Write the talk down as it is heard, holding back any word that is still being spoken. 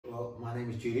My name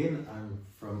is Julian. I'm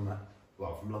from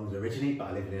London originally, but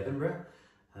I live in Edinburgh.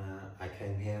 I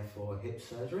came here for hip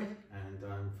surgery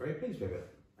and I'm very pleased with it,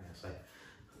 I say.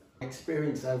 My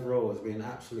experience overall has been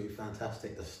absolutely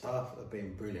fantastic. The staff have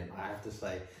been brilliant. I have to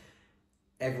say,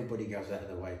 everybody goes out of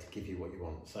their way to give you what you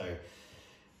want. So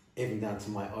even down to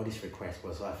my oddest request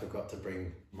was I forgot to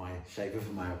bring my shaver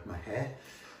for my hair,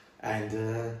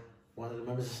 and one of the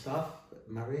members of staff,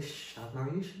 Myrie,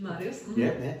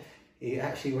 yeah, he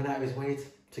actually went out of his way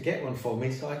to get one for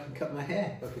me so I can cut my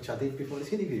hair, which I did before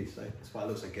this interview, so that's why I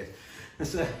look so good. And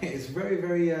so it's very,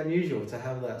 very unusual to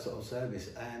have that sort of service.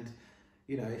 And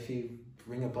you know, if you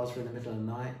ring a buzzer in the middle of the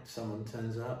night, someone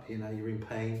turns up, you know, you're in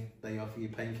pain, they offer you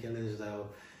painkillers, they'll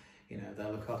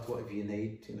look after whatever you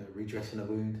need, you know, redressing a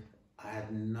wound. I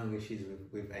had no issues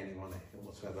with anyone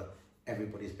whatsoever.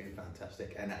 Everybody's been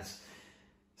fantastic, and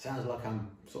sounds like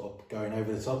I'm sort of going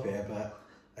over the top here, but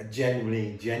I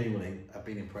genuinely, I've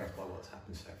been impressed by what's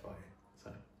happened so far. So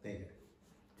there you go.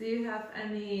 Do you have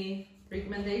any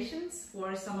recommendations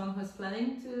for someone who's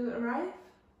planning to arrive?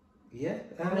 Yeah.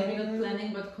 Or maybe not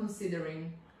planning, but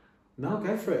considering. No,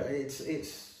 go for it.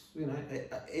 It's you know,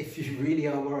 if you really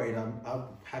are worried,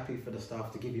 I'm happy for the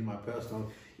staff to give you my personal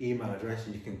email address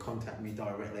and you can contact me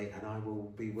directly, and I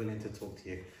will be willing to talk to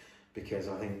you, because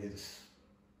I think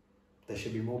there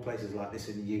should be more places like this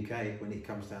in the UK when it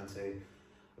comes down to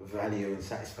value and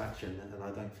satisfaction, and I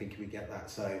don't think we get that.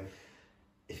 So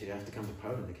if you have to come to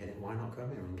Poland to get it, why not come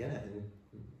here and get it? And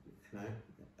you know,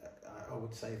 I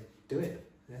would say do it.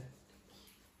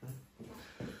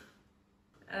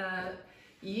 Yeah.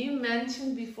 You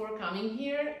mentioned before coming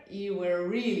here you were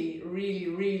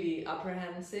really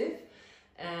apprehensive.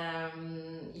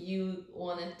 You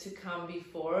wanted to come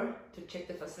before to check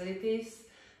the facilities.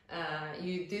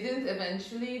 You didn't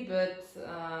eventually, but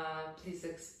please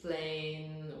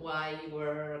explain why you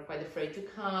were quite afraid to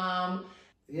come.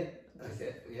 Yeah,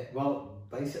 okay. Yeah. Well,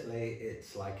 basically,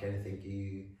 it's like anything.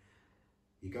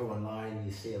 You go online,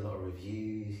 you see a lot of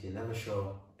reviews. You're never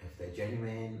sure if they're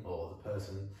genuine or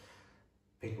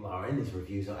people that are in these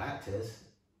reviews are actors,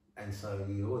 and so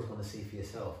you always want to see for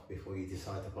yourself before you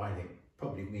decide to buy anything.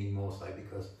 Probably me more so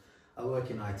because I work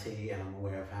in IT and I'm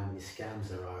aware of how many scams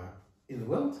there are in the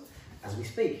world as we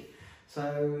speak.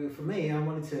 So for me, I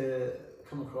wanted to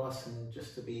come across and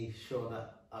just to be sure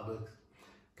that I was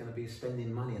going to be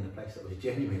spending money in a place that was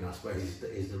genuine, I suppose,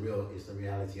 is the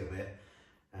reality of it.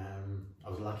 I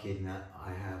was lucky in that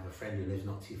I have a friend who lives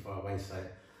not too far away, so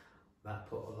that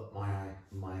put my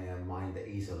mind at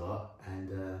ease a lot.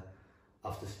 And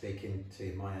after speaking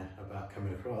to Maya about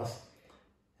coming across,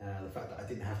 the fact that I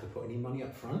didn't have to put any money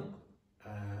up front,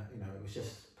 you know, it was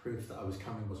just proof that I was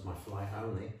coming was my flight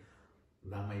only.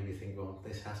 That made me think, well,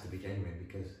 this has to be genuine,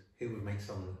 because who would make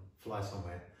someone fly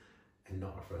somewhere and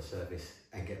not offer a service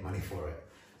and get money for it?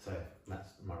 So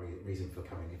that's my reason for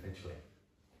coming eventually.